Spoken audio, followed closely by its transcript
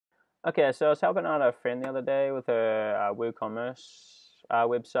Okay, so I was helping out a friend the other day with her WooCommerce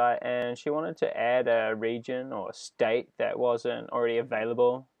website, and she wanted to add a region or a state that wasn't already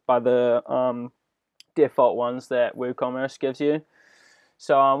available by the default ones that WooCommerce gives you.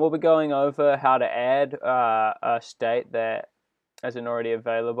 So we'll be going over how to add a state that isn't already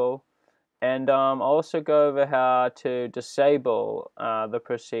available, and I'll also go over how to disable the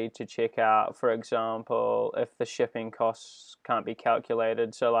proceed to checkout, for example, if the shipping costs can't be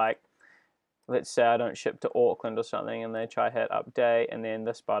calculated. So like, let's say I don't ship to Auckland or something and they try hit update, and then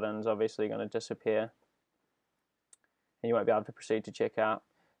this button's obviously going to disappear and you won't be able to proceed to checkout.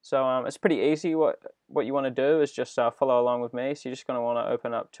 So it's pretty easy. What you want to do is just follow along with me. So you're just going to want to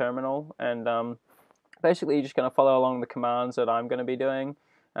open up Terminal, and basically you're just going to follow along the commands that I'm going to be doing.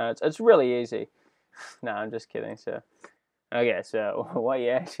 It's really easy. No, I'm just kidding. So okay, so what you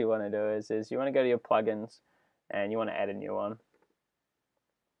actually want to do is you want to go to your plugins and you want to add a new one.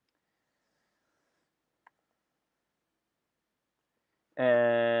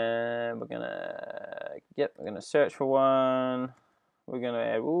 And we're gonna search for one. We're gonna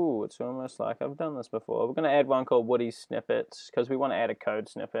add, ooh, it's almost like I've done this before. We're gonna add one called Woody's Snippets because we want to add a code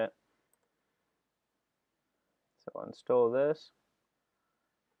snippet. So I'll install this.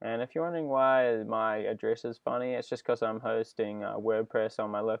 And if you're wondering why my address is funny, it's just because I'm hosting WordPress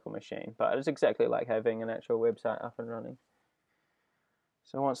on my local machine. But it's exactly like having an actual website up and running.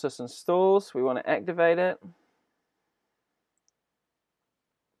 So once this installs, we want to activate it.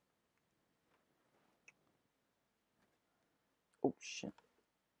 Oh shit.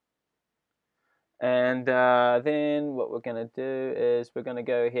 And then what we're going to do is we're going to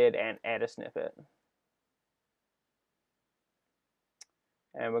go ahead and add a snippet.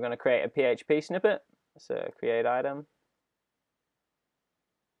 And we're going to create a PHP snippet. So create item.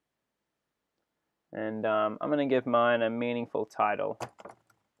 And I'm going to give mine a meaningful title.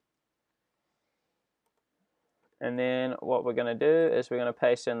 And then what we're going to do is we're going to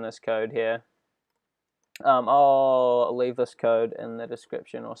paste in this code here. I'll leave this code in the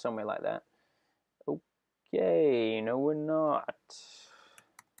description or somewhere like that. Okay, no we're not.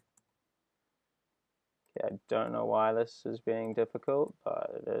 Okay, I don't know why this is being difficult,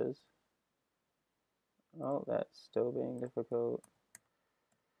 but it is. Oh, that's still being difficult.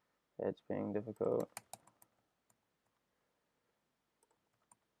 It's being difficult.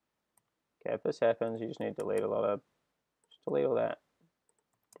 Okay, if this happens, you just need to delete delete all that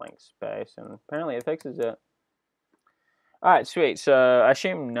blank space, and apparently it fixes it. Alright, sweet. So I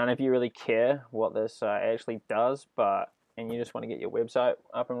assume none of you really care what this actually does, and you just want to get your website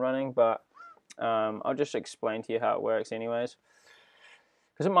up and running, but I'll just explain to you how it works anyways,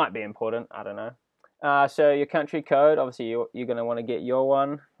 because it might be important, I don't know. So your country code, obviously you're going to want to get your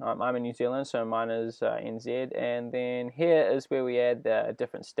one. I'm in New Zealand, so mine is NZ, and then here is where we add the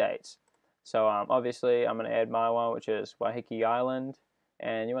different states. So obviously I'm going to add my one, which is Waiheke Island,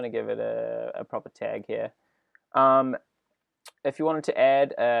 and you want to give it a proper tag here. If you wanted to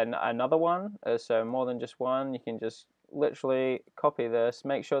add another one, so more than just one, you can just literally copy this,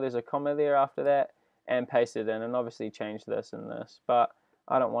 make sure there's a comma there after that, and paste it in, and obviously change this and this. But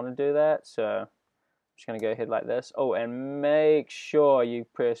I don't want to do that, so I'm just going to go ahead like this. Oh, and make sure you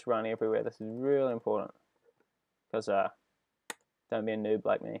press run everywhere. This is really important, because don't be a noob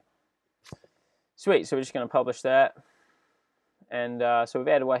like me. Sweet, so we're just going to publish that. And so we've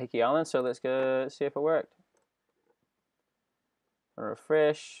added Waiheke Island, so let's go see if it worked. I'll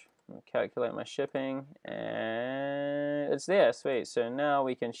refresh, I'll calculate my shipping, and it's there, sweet. So now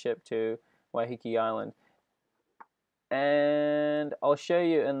we can ship to Waiheke Island. And I'll show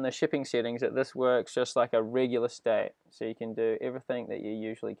you in the shipping settings that this works just like a regular state. So you can do everything that you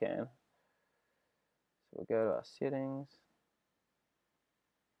usually can. So we'll go to our settings,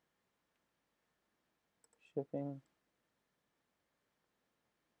 shipping.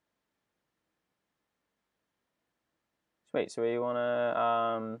 Sweet, so we want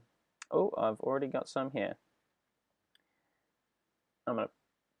to, oh, I've already got some here. I'm going to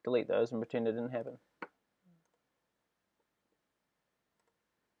delete those and pretend it didn't happen.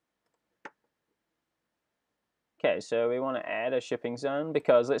 Okay, so we want to add a shipping zone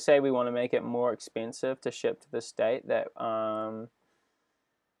because let's say we want to make it more expensive to ship to the state that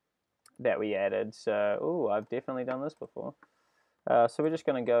that we added. So, ooh, I've definitely done this before. So we're just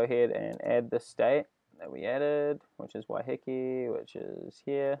going to go ahead and add the state that we added, which is Waiheke, which is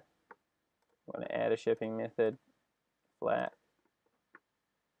here. We want to add a shipping method, flat.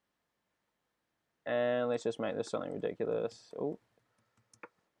 And let's just make this something ridiculous. Ooh,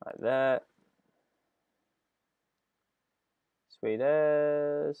 like that. Sweet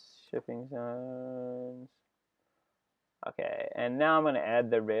as shipping zones. Okay, and now I'm going to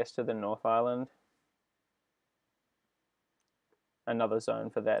add the rest of the North Island. Another zone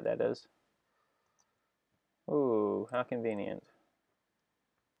for that, that is. Ooh, how convenient.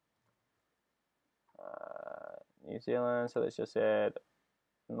 New Zealand, so let's just add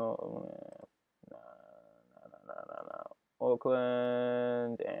no,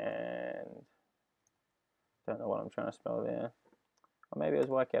 Auckland, and don't know what I'm trying to spell there. Or maybe it was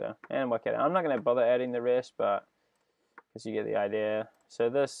Waikato, and Waikato. I'm not going to bother adding the rest, but because you get the idea. So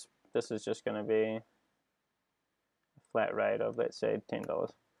this is just going to be a flat rate of, let's say,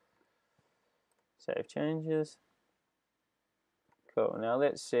 $10. Save changes. Cool, now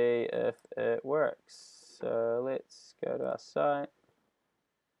let's see if it works. So let's go to our site.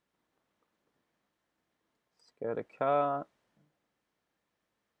 Let's go to cart.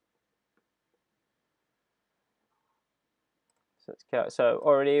 So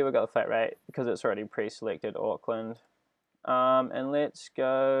already we've got the flat rate because it's already pre-selected Auckland. And let's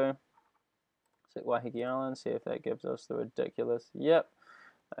go select Waiheke Island, see if that gives us the ridiculous. Yep.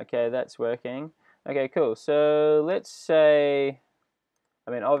 Okay, that's working. Okay, cool. So let's say,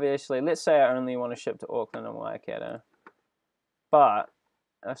 I mean, obviously, let's say I only want to ship to Auckland and Waikato. But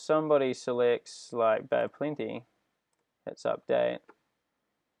if somebody selects like Bay of Plenty, hits update,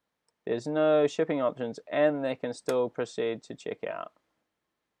 there's no shipping options and they can still proceed to checkout.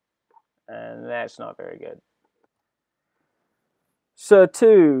 And that's not very good. So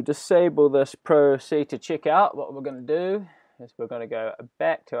to disable this proceed to checkout, what we're going to do is we're going to go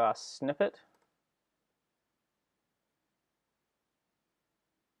back to our snippet.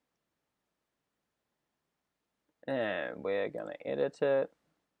 And we're going to edit it.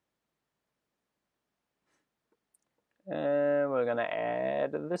 And we're going to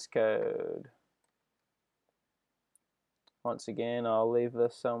add this code. Once again, I'll leave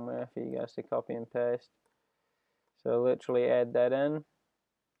this somewhere for you guys to copy and paste. So literally add that in.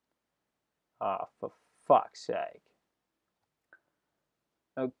 Ah, for fuck's sake.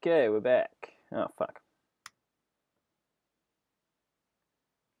 Okay, we're back. Oh, fuck.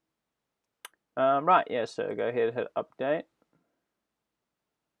 Right, yeah, so go ahead and hit update.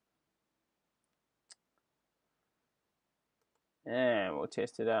 And we'll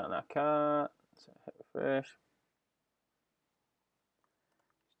test it out in our cart. So hit refresh.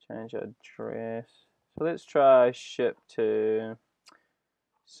 Change address. So let's try ship to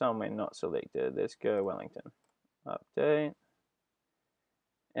somewhere not selected. Let's go Wellington. Update.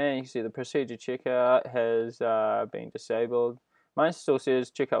 And you can see the procedure checkout has been disabled. Mine still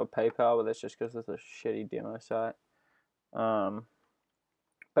says checkout with PayPal, but that's just because it's a shitty demo site.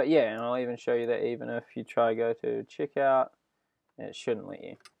 But yeah, and I'll even show you that even if you try go to checkout, it shouldn't let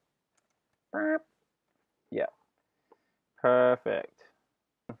you. Yeah, perfect.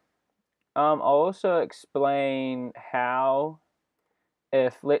 I'll also explain how,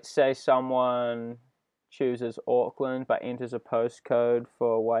 if let's say someone chooses Auckland but enters a postcode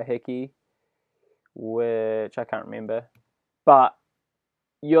for Waiheke, which I can't remember, but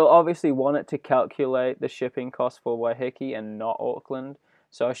you'll obviously want it to calculate the shipping cost for Waiheke and not Auckland,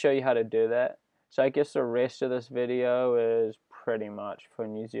 so I'll show you how to do that. So I guess the rest of this video is pretty much for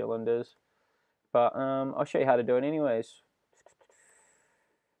New Zealanders, but I'll show you how to do it anyways.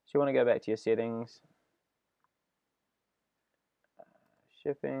 So you want to go back to your settings,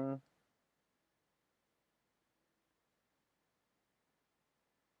 shipping,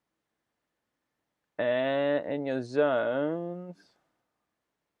 and in your zones,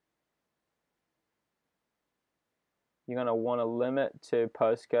 you're going to want to limit to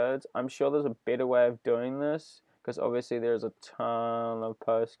postcodes. I'm sure there's a better way of doing this because obviously there's a ton of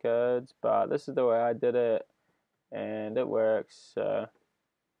postcodes, but this is the way I did it and it works. So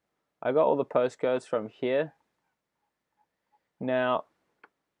I got all the postcodes from here. Now,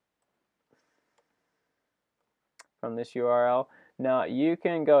 from this URL. Now you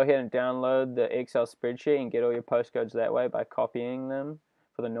can go ahead and download the Excel spreadsheet and get all your postcodes that way by copying them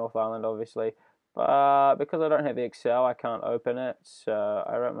for the North Island, obviously. But because I don't have Excel, I can't open it. So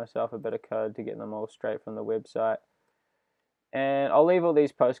I wrote myself a bit of code to get them all straight from the website. And I'll leave all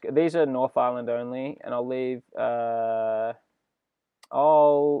these postcodes. These are North Island only, and I'll leave.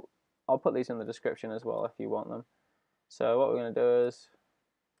 I'll put these in the description as well if you want them. So what we're going to do is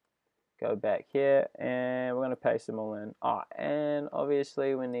go back here and we're going to paste them all in. And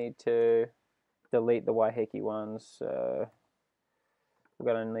obviously we need to delete the Waiheke ones. So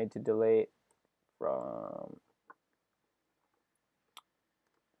we're going to need to delete from,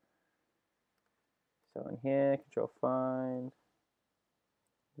 so in here, control find,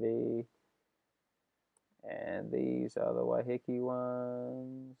 V, and these are the Waiheke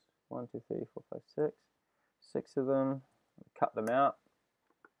ones. 1, 2, 3, 4, 5, 6. 6 of them. cut them out,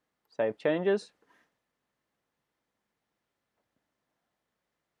 save changes.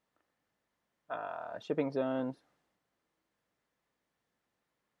 Shipping zones.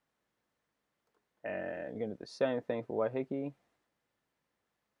 And you're going to do the same thing for Waiheke.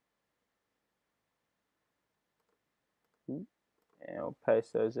 And we'll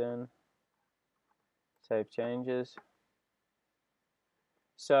paste those in. Save changes.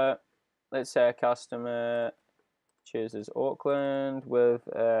 So let's say a customer chooses Auckland with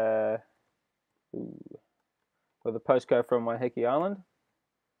a postcode from Waiheke Island.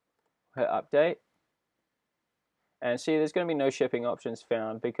 Hit update. And see, there's going to be no shipping options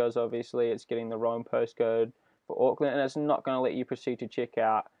found because obviously it's getting the wrong postcode for Auckland, and it's not going to let you proceed to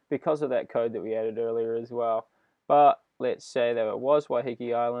checkout because of that code that we added earlier as well. But let's say that it was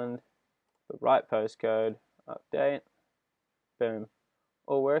Waiheke Island, the right postcode, update, boom,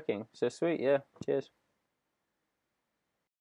 all working. So sweet, yeah, cheers.